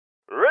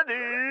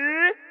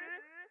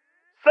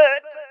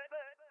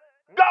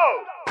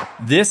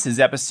This is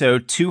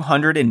episode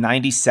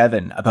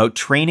 297 about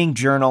training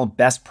journal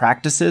best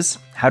practices,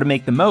 how to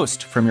make the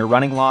most from your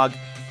running log,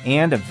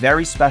 and a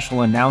very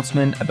special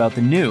announcement about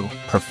the new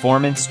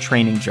Performance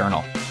Training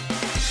Journal.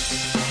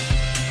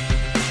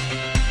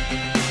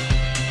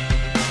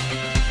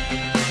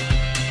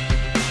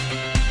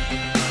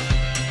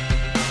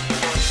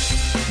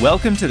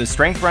 Welcome to the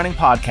Strength Running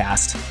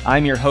Podcast.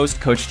 I'm your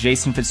host, Coach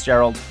Jason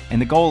Fitzgerald, and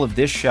the goal of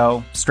this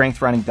show,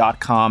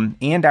 strengthrunning.com,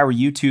 and our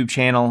YouTube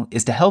channel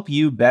is to help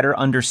you better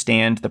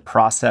understand the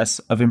process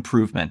of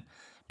improvement.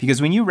 Because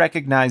when you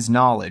recognize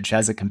knowledge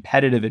as a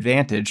competitive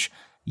advantage,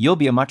 you'll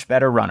be a much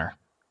better runner.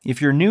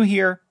 If you're new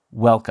here,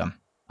 welcome.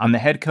 I'm the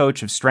head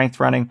coach of Strength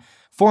Running,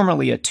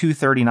 formerly a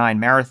 2:39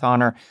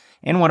 marathoner,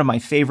 and one of my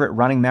favorite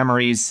running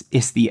memories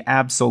is the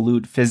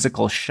absolute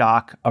physical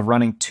shock of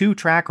running 2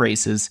 track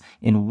races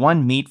in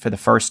one meet for the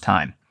first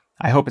time.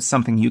 I hope it's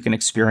something you can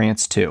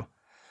experience too.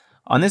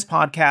 On this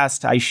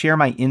podcast, I share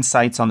my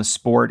insights on the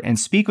sport and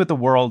speak with the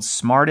world's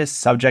smartest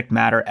subject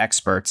matter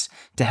experts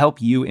to help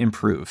you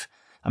improve.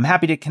 I'm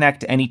happy to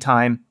connect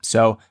anytime,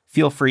 so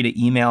feel free to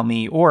email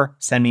me or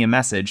send me a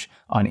message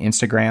on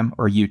Instagram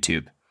or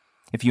YouTube.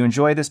 If you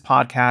enjoy this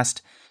podcast,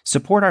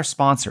 support our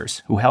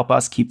sponsors who help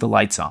us keep the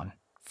lights on.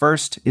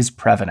 First is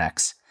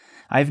Previnex.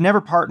 I've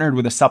never partnered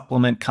with a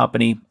supplement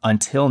company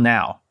until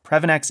now.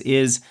 Previnex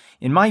is,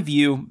 in my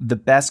view, the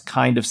best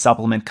kind of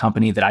supplement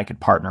company that I could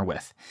partner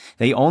with.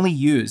 They only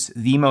use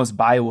the most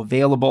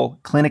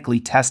bioavailable,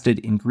 clinically tested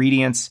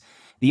ingredients,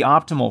 the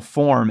optimal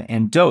form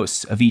and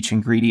dose of each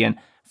ingredient,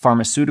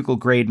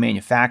 pharmaceutical-grade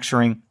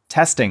manufacturing,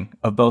 testing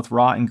of both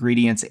raw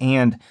ingredients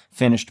and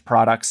finished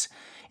products,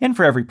 and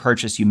for every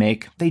purchase you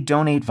make, they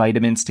donate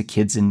vitamins to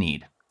kids in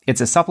need. It's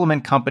a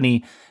supplement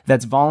company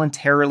that's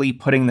voluntarily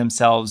putting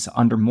themselves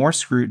under more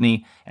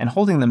scrutiny and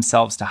holding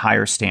themselves to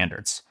higher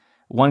standards.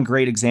 One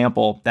great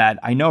example that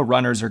I know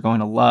runners are going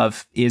to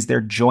love is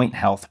their joint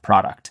health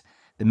product.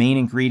 The main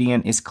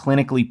ingredient is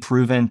clinically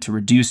proven to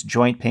reduce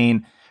joint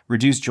pain,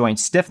 reduce joint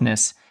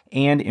stiffness,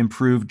 and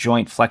improve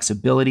joint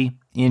flexibility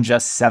in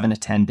just 7 to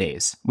 10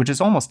 days, which is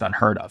almost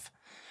unheard of.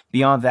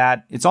 Beyond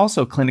that, it's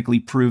also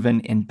clinically proven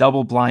in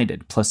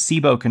double-blinded,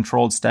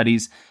 placebo-controlled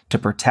studies to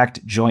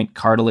protect joint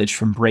cartilage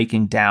from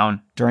breaking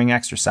down during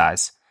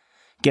exercise.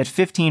 Get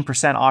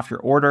 15% off your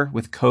order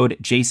with code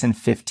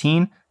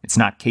JASON15. It's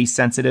not case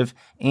sensitive,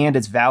 and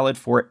it's valid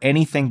for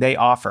anything they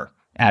offer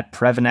at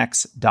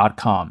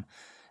Previnex.com.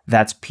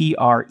 That's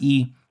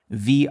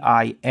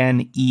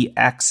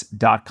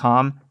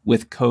Previnex.com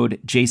with code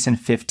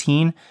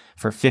JASON15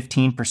 for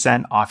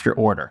 15% off your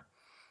order.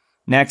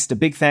 Next, a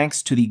big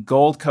thanks to the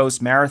Gold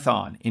Coast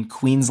Marathon in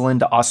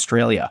Queensland,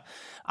 Australia.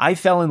 I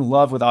fell in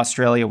love with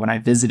Australia when I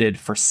visited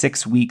for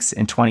 6 weeks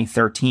in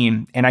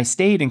 2013, and I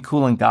stayed in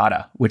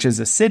Coolangatta, which is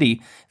a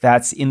city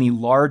that's in the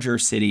larger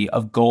city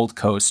of Gold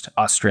Coast,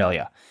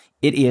 Australia.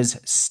 It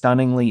is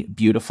stunningly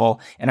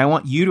beautiful, and I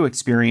want you to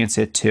experience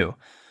it too.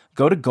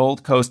 Go to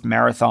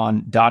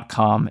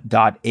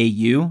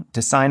goldcoastmarathon.com.au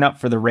to sign up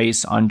for the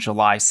race on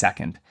July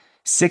 2nd.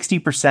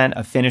 60%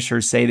 of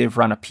finishers say they've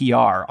run a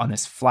PR on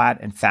this flat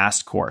and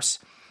fast course.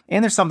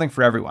 And there's something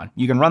for everyone.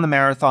 You can run the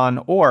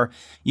marathon, or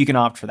you can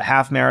opt for the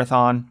half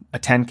marathon, a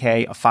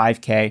 10K, a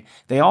 5K.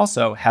 They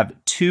also have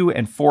 2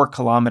 and 4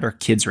 kilometer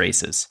kids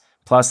races.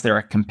 Plus, there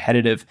are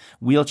competitive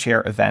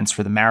wheelchair events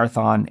for the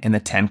marathon and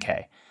the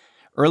 10K.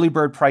 Early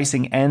bird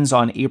pricing ends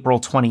on April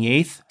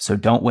 28th, so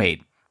don't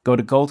wait. Go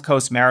to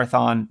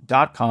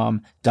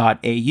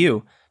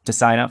goldcoastmarathon.com.au to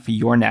sign up for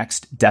your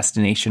next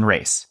destination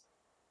race.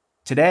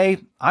 Today,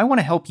 I want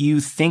to help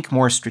you think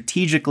more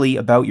strategically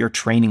about your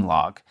training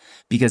log,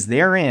 because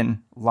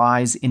therein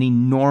lies an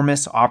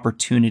enormous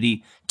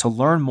opportunity to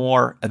learn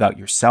more about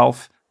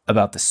yourself,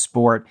 about the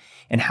sport,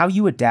 and how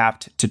you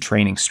adapt to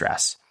training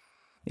stress.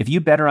 If you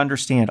better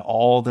understand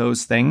all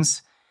those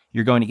things,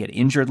 you're going to get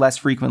injured less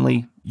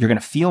frequently, you're going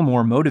to feel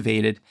more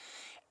motivated,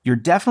 you're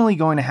definitely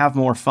going to have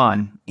more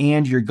fun,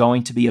 and you're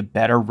going to be a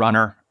better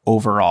runner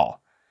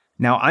overall.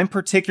 Now, I'm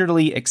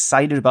particularly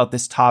excited about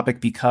this topic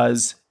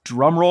because,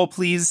 drum roll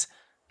please,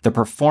 the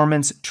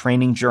Performance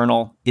Training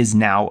Journal is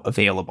now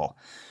available.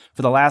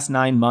 For the last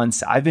 9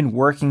 months, I've been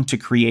working to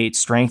create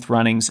Strength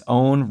Running's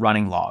own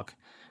running log.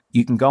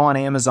 You can go on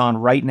Amazon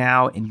right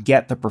now and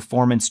get the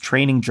Performance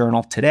Training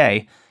Journal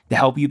today to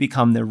help you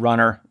become the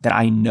runner that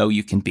I know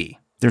you can be.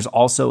 There's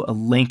also a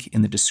link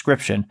in the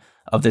description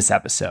of this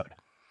episode.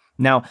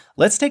 Now,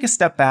 let's take a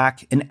step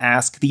back and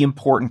ask the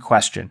important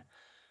question.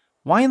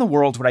 Why in the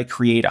world would I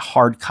create a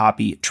hard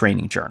copy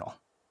training journal?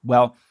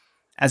 Well,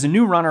 as a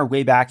new runner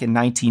way back in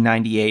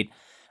 1998,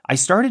 I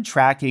started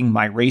tracking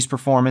my race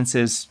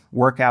performances,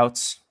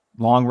 workouts,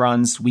 long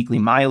runs, weekly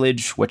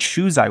mileage, what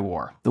shoes I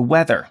wore, the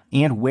weather,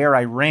 and where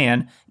I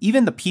ran,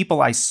 even the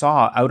people I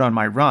saw out on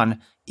my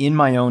run in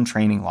my own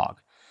training log.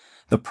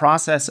 The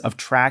process of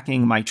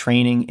tracking my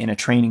training in a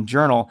training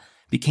journal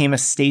became a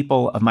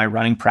staple of my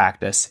running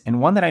practice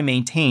and one that I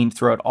maintained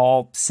throughout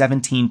all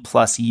 17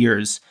 plus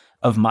years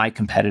of my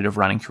competitive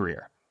running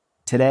career.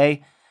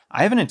 Today,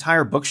 I have an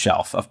entire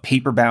bookshelf of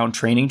paper-bound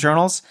training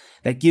journals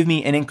that give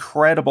me an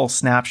incredible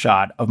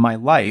snapshot of my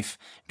life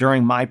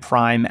during my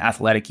prime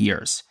athletic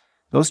years.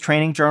 Those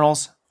training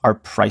journals are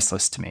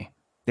priceless to me.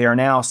 They are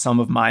now some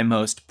of my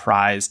most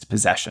prized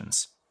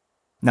possessions.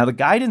 Now, the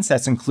guidance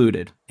that's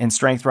included in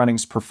Strength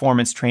Running's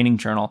performance training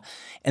journal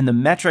and the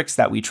metrics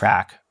that we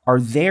track are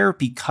there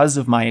because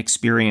of my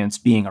experience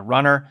being a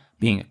runner,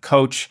 being a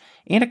coach,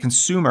 and a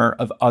consumer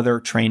of other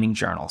training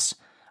journals.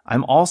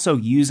 I'm also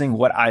using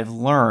what I've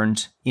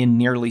learned in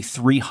nearly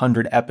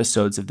 300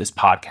 episodes of this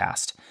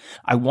podcast.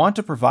 I want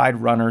to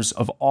provide runners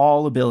of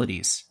all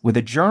abilities with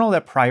a journal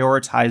that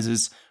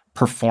prioritizes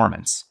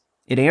performance.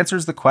 It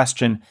answers the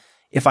question,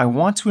 if I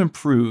want to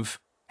improve,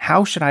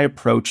 how should I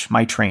approach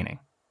my training?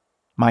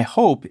 My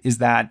hope is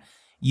that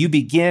you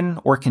begin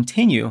or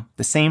continue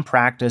the same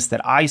practice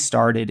that I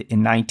started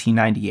in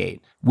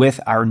 1998 with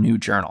our new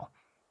journal.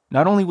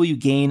 Not only will you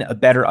gain a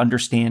better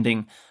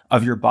understanding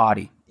of your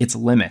body, its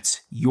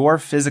limits, your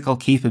physical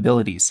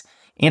capabilities,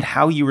 and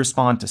how you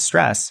respond to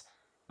stress,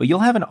 but you'll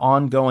have an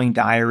ongoing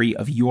diary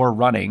of your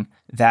running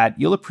that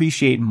you'll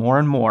appreciate more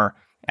and more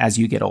as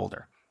you get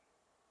older.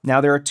 Now,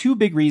 there are two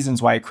big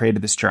reasons why I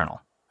created this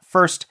journal.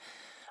 First,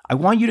 I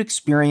want you to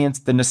experience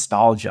the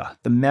nostalgia,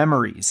 the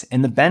memories,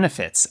 and the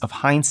benefits of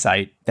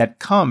hindsight that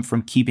come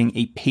from keeping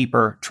a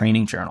paper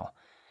training journal.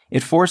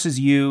 It forces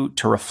you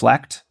to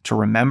reflect, to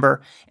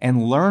remember,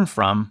 and learn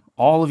from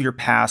all of your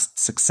past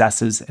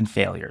successes and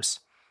failures.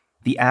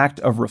 The act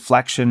of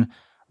reflection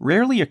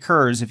rarely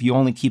occurs if you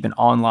only keep an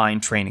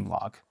online training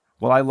log.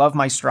 While I love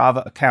my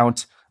Strava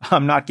account,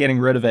 I'm not getting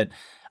rid of it.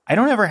 I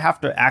don't ever have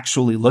to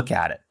actually look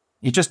at it.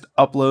 It just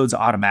uploads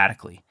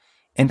automatically.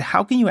 And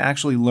how can you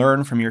actually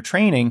learn from your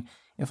training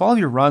if all of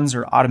your runs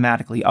are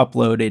automatically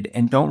uploaded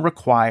and don't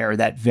require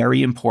that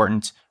very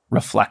important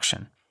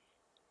reflection?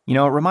 You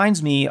know, it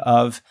reminds me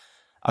of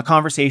a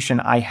conversation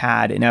I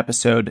had in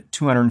episode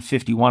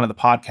 251 of the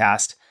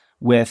podcast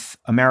with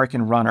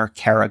American runner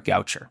Kara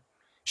Goucher.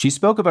 She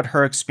spoke about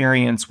her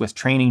experience with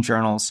training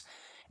journals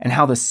and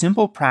how the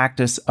simple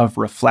practice of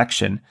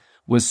reflection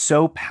was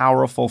so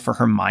powerful for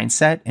her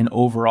mindset and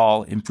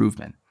overall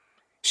improvement.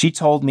 She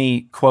told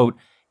me, quote,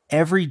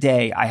 "Every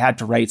day I had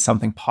to write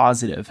something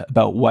positive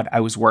about what I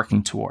was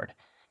working toward.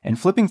 And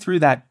flipping through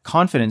that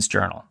confidence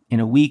journal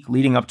in a week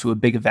leading up to a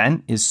big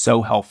event is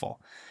so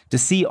helpful. To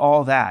see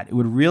all that, it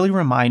would really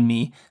remind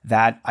me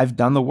that I've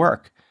done the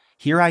work.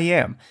 Here I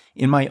am,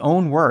 in my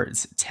own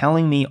words,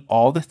 telling me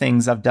all the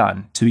things I've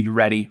done to be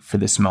ready for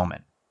this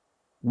moment."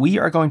 We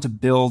are going to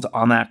build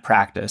on that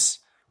practice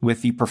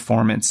with the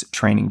Performance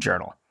Training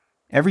Journal.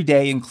 Every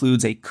day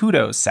includes a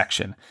kudos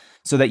section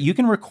so that you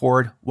can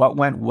record what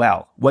went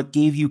well, what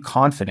gave you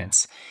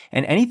confidence,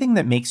 and anything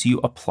that makes you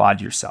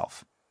applaud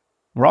yourself.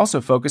 We're also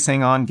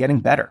focusing on getting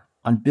better,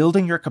 on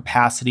building your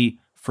capacity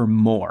for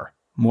more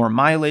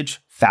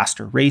mileage,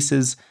 faster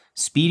races,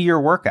 speedier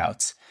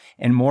workouts,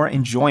 and more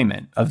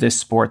enjoyment of this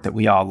sport that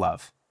we all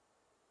love.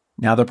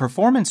 Now, the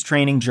Performance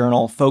Training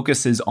Journal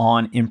focuses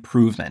on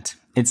improvement.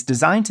 It's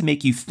designed to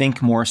make you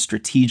think more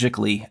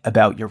strategically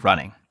about your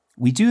running.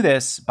 We do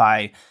this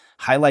by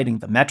highlighting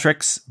the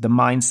metrics, the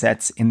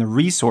mindsets, and the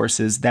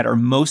resources that are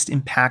most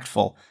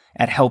impactful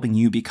at helping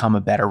you become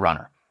a better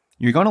runner.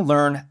 You're going to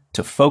learn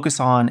to focus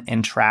on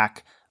and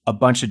track a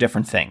bunch of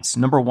different things.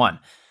 Number one,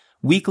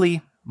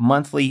 weekly,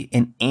 monthly,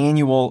 and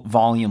annual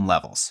volume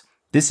levels.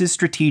 This is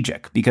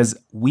strategic because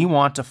we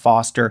want to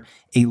foster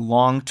a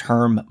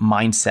long-term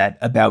mindset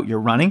about your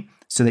running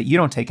so that you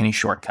don't take any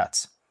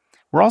shortcuts.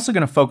 We're also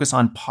going to focus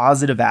on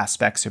positive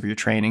aspects of your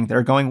training that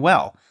are going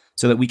well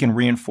so that we can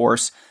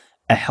reinforce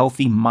a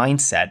healthy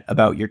mindset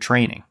about your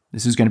training.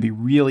 This is going to be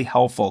really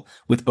helpful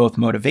with both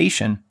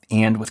motivation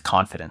and with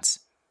confidence.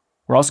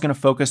 We're also going to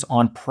focus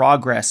on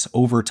progress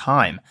over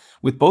time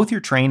with both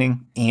your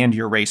training and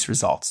your race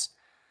results.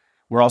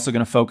 We're also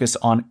going to focus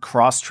on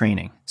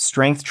cross-training,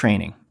 strength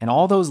training, and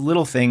all those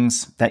little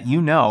things that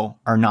you know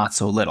are not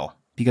so little.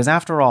 Because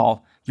after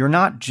all, you're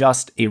not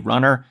just a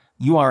runner,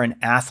 you are an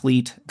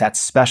athlete that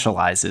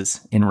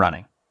specializes in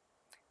running.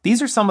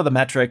 These are some of the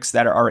metrics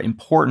that are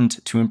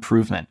important to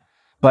improvement.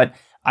 But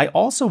I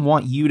also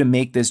want you to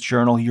make this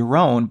journal your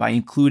own by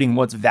including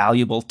what's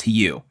valuable to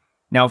you.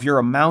 Now, if you're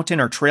a mountain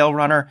or trail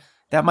runner,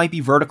 that might be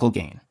vertical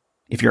gain.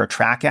 If you're a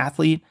track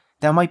athlete,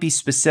 that might be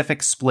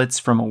specific splits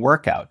from a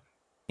workout.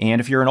 And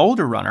if you're an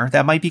older runner,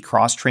 that might be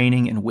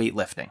cross-training and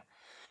weightlifting.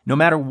 No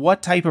matter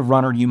what type of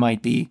runner you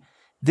might be,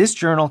 this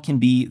journal can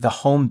be the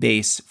home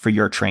base for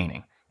your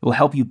training. It will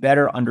help you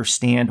better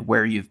understand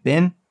where you've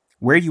been,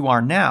 where you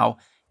are now,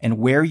 and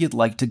where you'd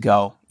like to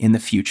go in the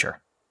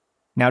future.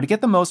 Now, to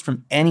get the most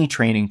from any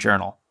training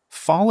journal,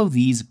 follow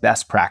these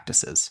best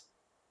practices.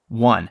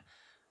 1,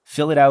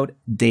 fill it out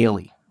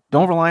daily.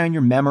 Don't rely on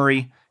your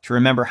memory to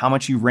remember how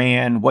much you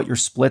ran, what your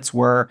splits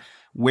were,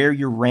 where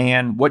you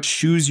ran, what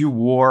shoes you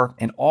wore,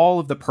 and all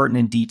of the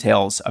pertinent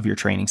details of your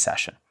training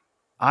session.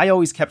 I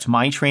always kept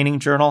my training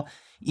journal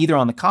either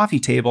on the coffee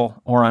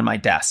table or on my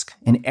desk,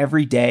 and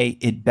every day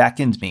it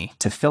beckoned me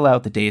to fill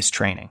out the day's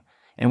training.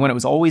 And when it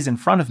was always in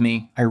front of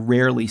me, I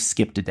rarely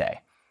skipped a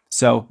day.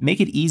 So make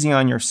it easy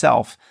on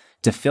yourself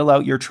to fill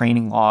out your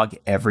training log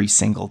every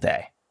single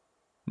day.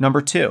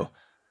 Number 2,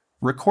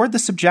 record the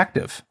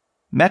subjective.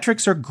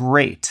 Metrics are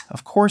great.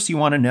 Of course, you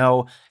want to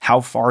know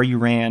how far you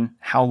ran,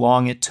 how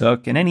long it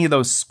took, and any of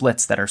those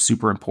splits that are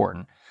super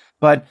important.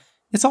 But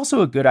it's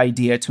also a good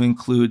idea to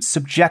include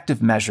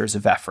subjective measures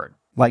of effort,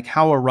 like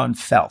how a run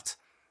felt,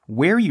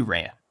 where you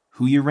ran,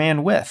 who you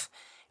ran with,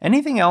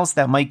 anything else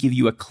that might give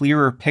you a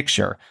clearer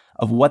picture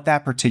of what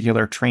that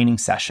particular training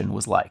session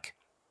was like.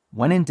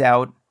 When in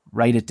doubt,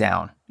 write it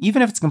down,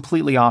 even if it's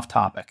completely off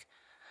topic.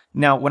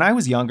 Now, when I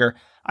was younger,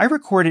 I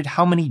recorded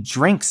how many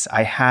drinks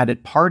I had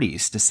at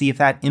parties to see if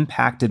that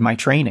impacted my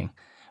training.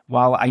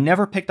 While I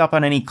never picked up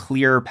on any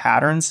clear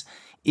patterns,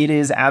 it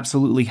is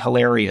absolutely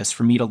hilarious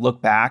for me to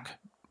look back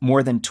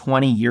more than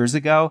 20 years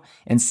ago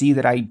and see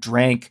that I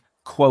drank,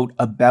 quote,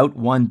 about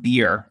 1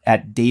 beer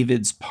at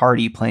David's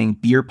party playing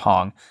beer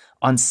pong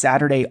on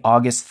Saturday,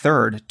 August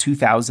 3rd,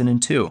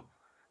 2002.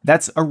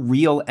 That's a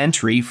real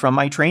entry from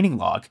my training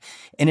log,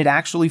 and it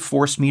actually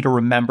forced me to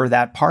remember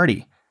that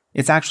party.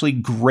 It's actually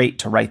great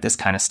to write this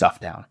kind of stuff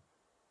down.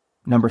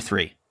 Number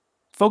 3,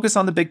 focus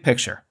on the big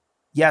picture.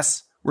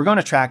 Yes, we're going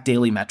to track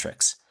daily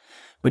metrics,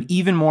 but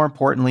even more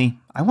importantly,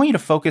 I want you to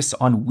focus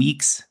on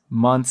weeks,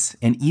 months,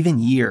 and even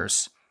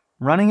years.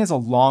 Running is a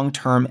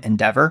long-term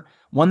endeavor,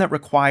 one that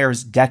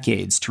requires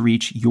decades to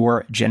reach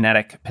your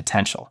genetic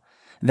potential.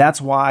 That's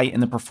why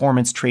in the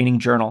Performance Training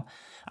Journal,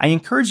 I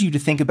encourage you to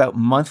think about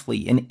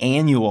monthly and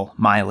annual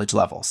mileage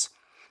levels.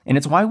 And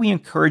it's why we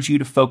encourage you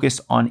to focus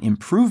on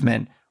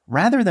improvement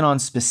rather than on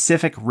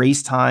specific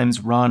race times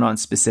run on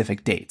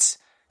specific dates.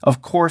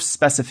 Of course,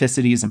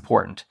 specificity is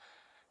important.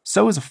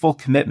 So is a full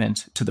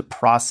commitment to the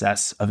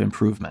process of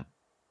improvement.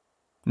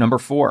 Number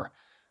 4,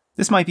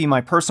 this might be my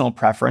personal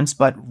preference,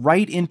 but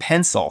write in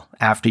pencil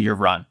after your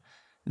run.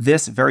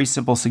 This very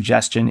simple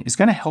suggestion is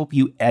going to help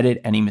you edit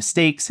any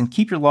mistakes and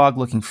keep your log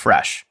looking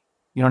fresh.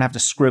 You don't have to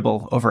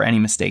scribble over any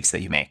mistakes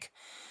that you make.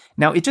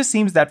 Now, it just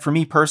seems that for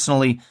me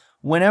personally,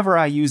 whenever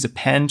I use a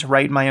pen to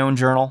write my own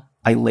journal,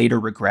 I later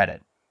regret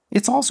it.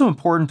 It's also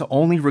important to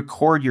only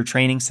record your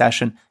training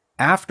session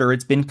after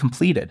it's been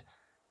completed.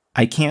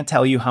 I can't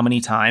tell you how many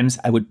times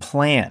I would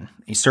plan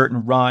a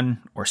certain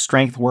run or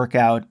strength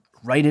workout,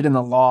 write it in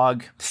the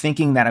log,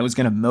 thinking that it was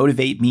going to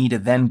motivate me to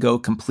then go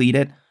complete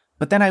it,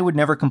 but then I would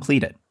never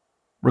complete it.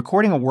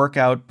 Recording a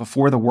workout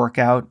before the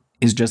workout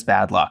is just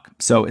bad luck,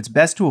 so it's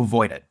best to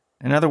avoid it.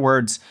 In other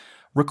words,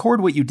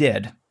 record what you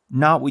did,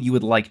 not what you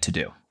would like to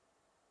do.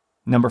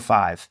 Number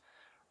 5,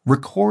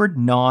 record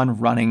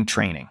non-running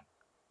training.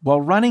 While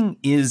running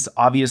is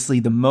obviously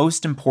the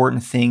most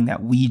important thing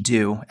that we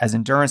do as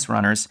endurance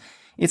runners,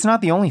 it's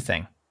not the only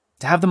thing.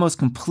 To have the most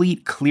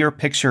complete, clear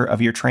picture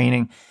of your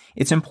training,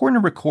 it's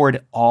important to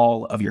record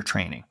all of your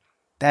training.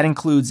 That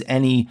includes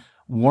any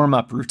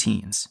warm-up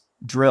routines,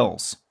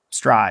 drills,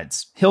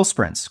 strides, hill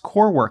sprints,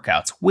 core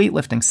workouts,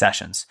 weightlifting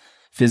sessions,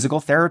 physical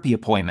therapy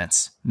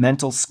appointments,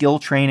 mental skill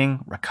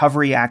training,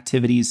 recovery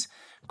activities,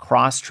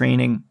 cross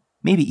training,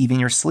 maybe even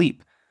your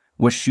sleep,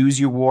 what shoes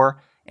you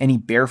wore, any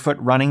barefoot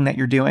running that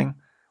you're doing,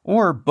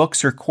 or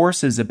books or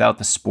courses about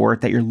the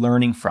sport that you're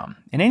learning from,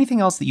 and anything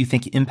else that you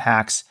think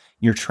impacts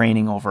your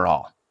training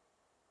overall.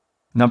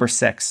 Number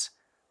 6,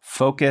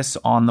 focus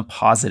on the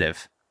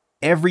positive.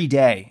 Every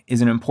day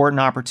is an important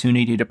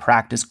opportunity to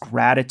practice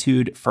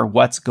gratitude for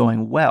what's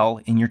going well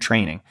in your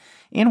training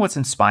and what's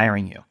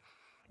inspiring you.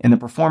 In the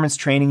Performance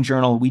Training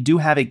Journal, we do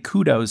have a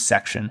kudos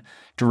section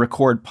to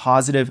record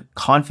positive,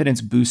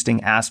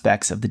 confidence-boosting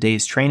aspects of the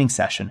day's training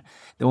session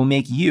that will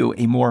make you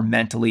a more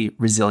mentally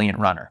resilient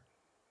runner.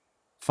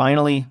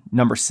 Finally,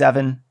 number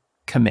 7,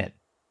 commit.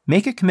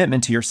 Make a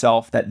commitment to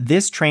yourself that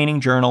this training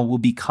journal will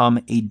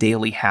become a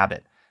daily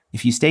habit.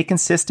 If you stay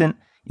consistent,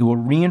 it will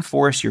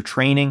reinforce your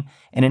training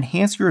and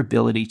enhance your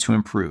ability to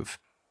improve.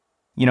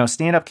 You know,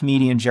 stand-up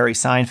comedian Jerry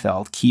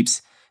Seinfeld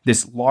keeps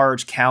this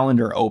large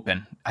calendar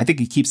open. I think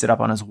he keeps it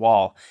up on his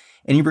wall.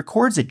 And he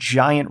records a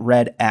giant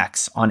red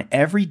X on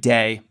every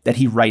day that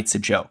he writes a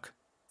joke.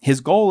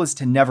 His goal is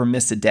to never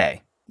miss a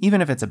day,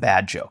 even if it's a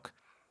bad joke.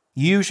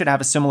 You should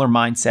have a similar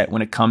mindset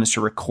when it comes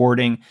to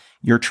recording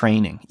your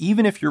training,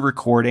 even if you're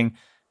recording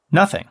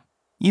nothing,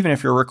 even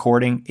if you're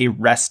recording a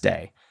rest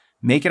day.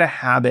 Make it a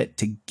habit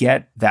to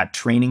get that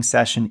training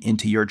session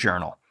into your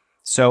journal.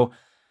 So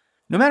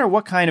no matter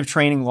what kind of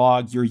training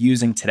log you're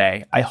using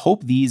today, I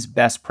hope these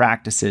best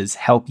practices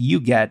help you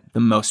get the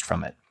most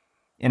from it.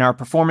 In our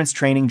Performance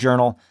Training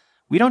Journal,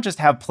 we don't just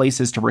have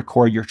places to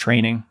record your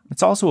training,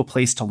 it's also a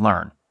place to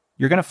learn.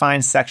 You're going to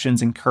find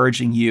sections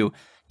encouraging you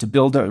to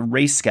build a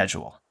race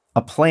schedule,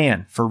 a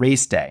plan for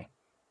race day.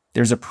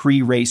 There's a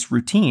pre-race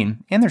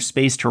routine, and there's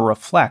space to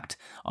reflect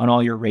on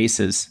all your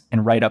races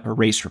and write up a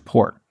race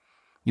report.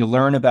 You'll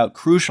learn about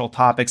crucial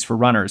topics for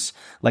runners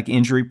like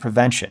injury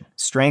prevention,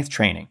 strength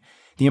training,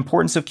 the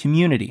importance of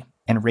community,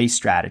 and race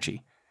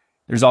strategy.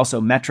 There's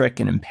also metric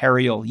and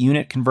imperial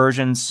unit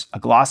conversions, a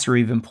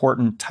glossary of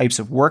important types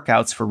of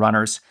workouts for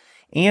runners,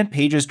 and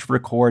pages to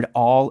record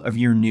all of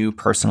your new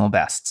personal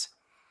bests.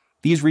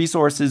 These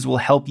resources will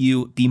help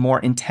you be more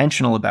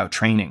intentional about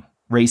training,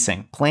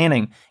 racing,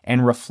 planning,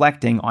 and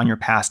reflecting on your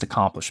past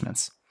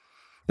accomplishments.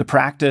 The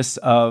practice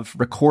of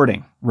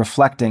recording,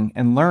 reflecting,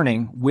 and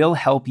learning will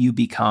help you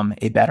become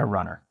a better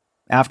runner.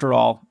 After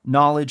all,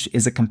 knowledge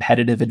is a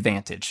competitive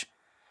advantage.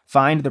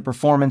 Find the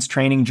Performance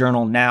Training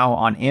Journal now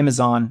on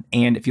Amazon,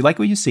 and if you like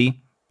what you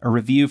see, a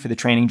review for the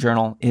training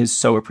journal is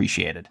so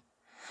appreciated.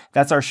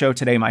 That's our show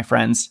today, my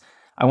friends.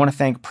 I want to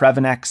thank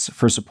Previnex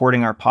for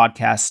supporting our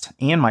podcast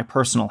and my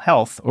personal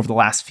health over the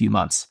last few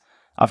months.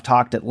 I've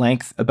talked at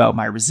length about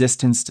my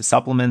resistance to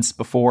supplements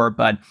before,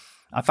 but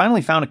I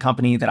finally found a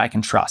company that I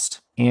can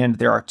trust, and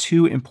there are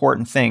two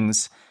important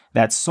things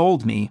that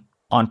sold me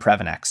on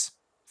Previnex.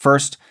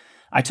 First,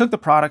 I took the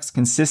products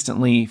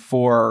consistently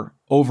for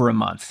over a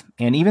month,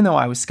 and even though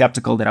I was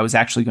skeptical that I was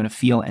actually going to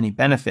feel any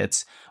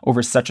benefits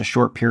over such a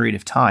short period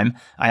of time,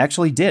 I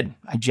actually did.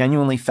 I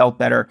genuinely felt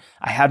better.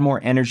 I had more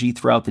energy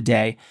throughout the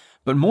day,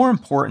 but more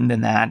important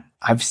than that,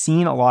 I've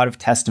seen a lot of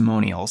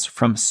testimonials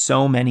from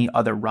so many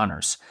other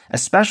runners,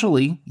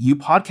 especially you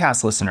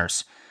podcast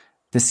listeners.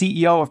 The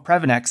CEO of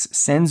Previnex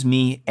sends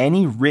me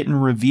any written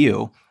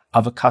review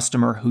of a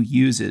customer who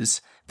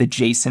uses the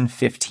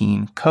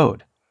Jason15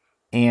 code.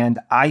 And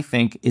I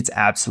think it's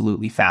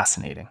absolutely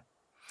fascinating.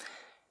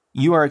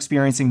 You are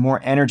experiencing more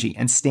energy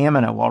and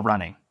stamina while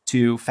running,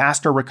 to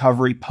faster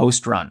recovery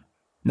post-run.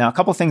 Now, a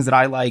couple things that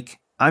I like.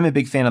 I'm a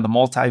big fan of the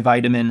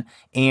multivitamin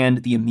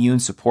and the immune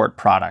support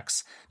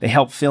products. They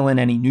help fill in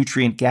any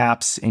nutrient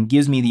gaps and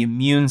gives me the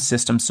immune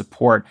system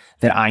support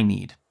that I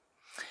need.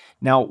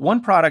 Now,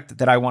 one product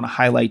that I want to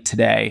highlight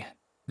today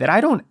that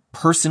I don't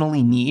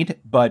personally need,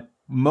 but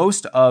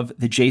most of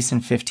the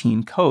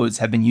Jason15 codes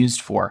have been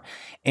used for,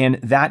 and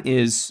that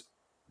is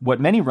what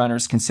many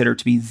runners consider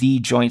to be the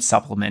joint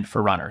supplement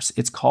for runners.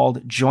 It's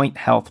called Joint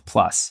Health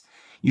Plus.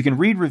 You can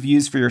read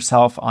reviews for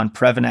yourself on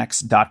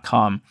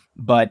Previnex.com,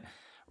 but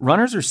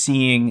runners are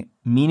seeing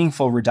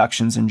meaningful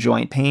reductions in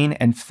joint pain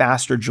and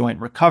faster joint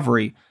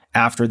recovery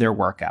after their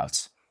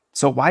workouts.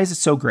 So why is it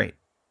so great?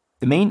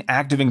 The main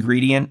active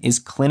ingredient is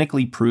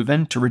clinically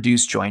proven to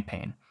reduce joint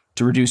pain,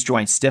 to reduce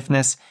joint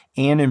stiffness,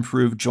 and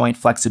improve joint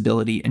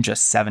flexibility in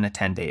just 7 to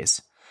 10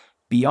 days.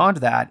 Beyond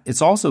that,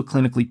 it's also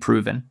clinically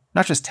proven,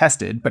 not just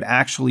tested, but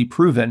actually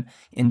proven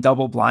in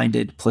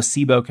double-blinded,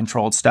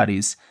 placebo-controlled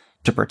studies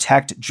to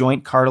protect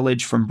joint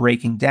cartilage from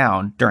breaking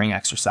down during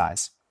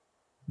exercise.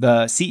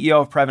 The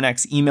CEO of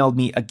Previnex emailed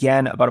me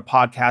again about a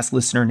podcast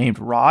listener named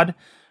Rod,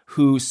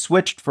 who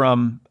switched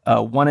from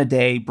a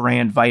one-a-day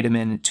brand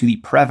vitamin to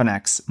the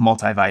Previnex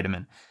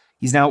multivitamin.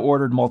 He's now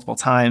ordered multiple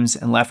times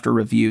and left a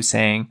review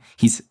saying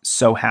he's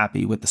so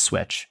happy with the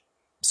switch.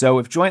 So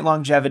if joint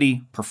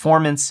longevity,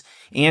 performance,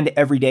 and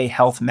everyday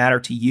health matter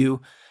to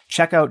you,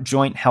 check out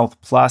Joint Health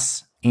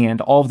Plus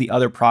and all of the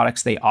other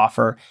products they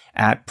offer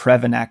at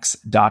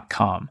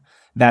Previnex.com.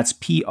 That's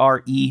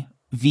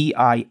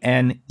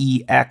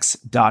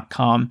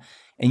Previnex.com,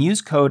 and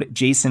use code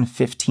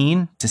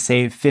JASON15 to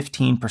save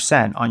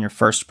 15% on your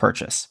first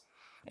purchase.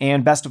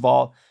 And best of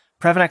all,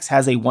 Previnex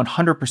has a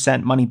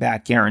 100%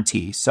 money-back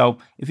guarantee, so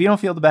if you don't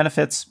feel the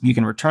benefits, you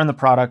can return the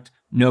product,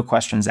 no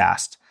questions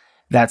asked.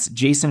 That's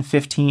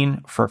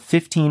Jason15 for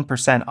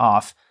 15%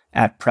 off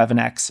at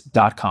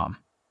Previnex.com.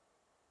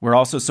 We're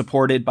also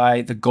supported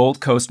by the Gold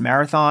Coast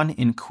Marathon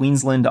in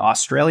Queensland,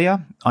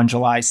 Australia on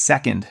July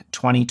 2nd,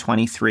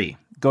 2023.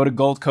 Go to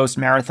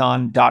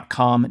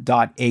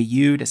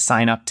goldcoastmarathon.com.au to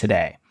sign up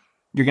today.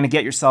 You're going to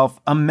get yourself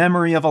a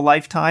memory of a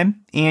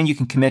lifetime, and you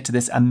can commit to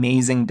this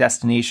amazing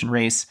destination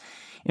race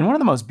in one of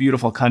the most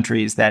beautiful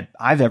countries that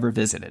I've ever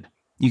visited.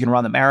 You can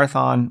run the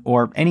marathon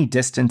or any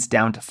distance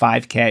down to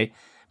 5K,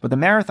 but the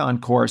marathon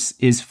course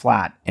is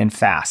flat and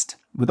fast,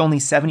 with only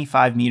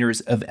 75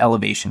 meters of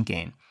elevation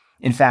gain.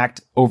 In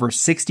fact, over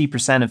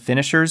 60% of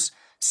finishers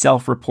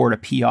self-report a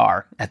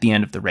PR at the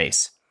end of the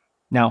race.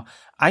 Now,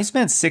 I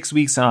spent 6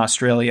 weeks in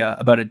Australia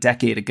about a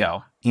decade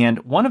ago, and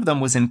one of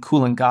them was in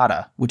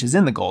Coolangatta, which is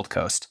in the Gold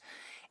Coast.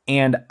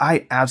 And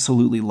I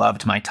absolutely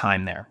loved my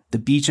time there. The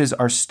beaches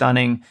are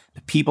stunning,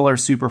 the people are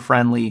super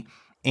friendly,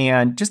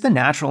 and just the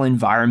natural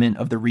environment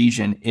of the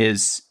region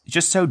is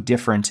just so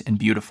different and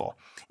beautiful.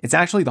 It's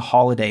actually the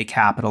holiday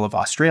capital of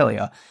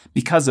Australia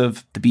because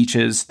of the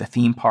beaches, the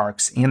theme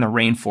parks, and the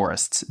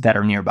rainforests that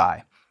are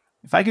nearby.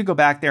 If I could go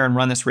back there and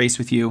run this race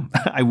with you,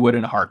 I would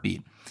in a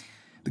heartbeat.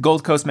 The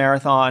Gold Coast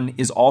Marathon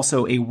is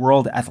also a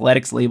World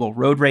Athletics label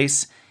road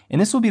race,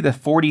 and this will be the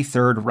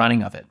 43rd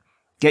running of it.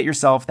 Get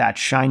yourself that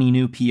shiny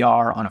new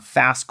PR on a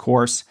fast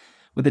course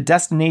with a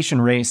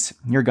destination race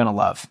you're going to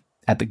love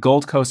at the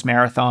Gold Coast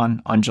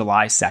Marathon on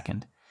July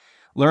 2nd.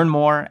 Learn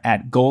more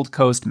at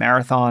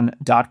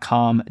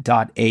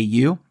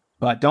goldcoastmarathon.com.au,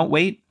 but don't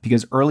wait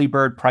because early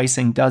bird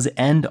pricing does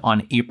end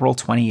on April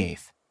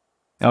 28th.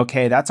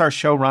 Okay, that's our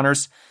show,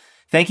 runners.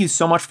 Thank you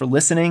so much for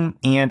listening,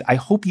 and I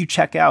hope you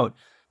check out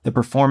the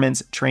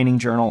Performance Training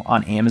Journal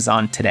on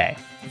Amazon today.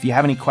 If you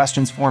have any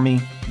questions for me,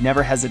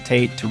 never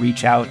hesitate to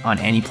reach out on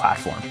any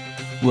platform.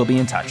 We'll be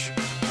in touch.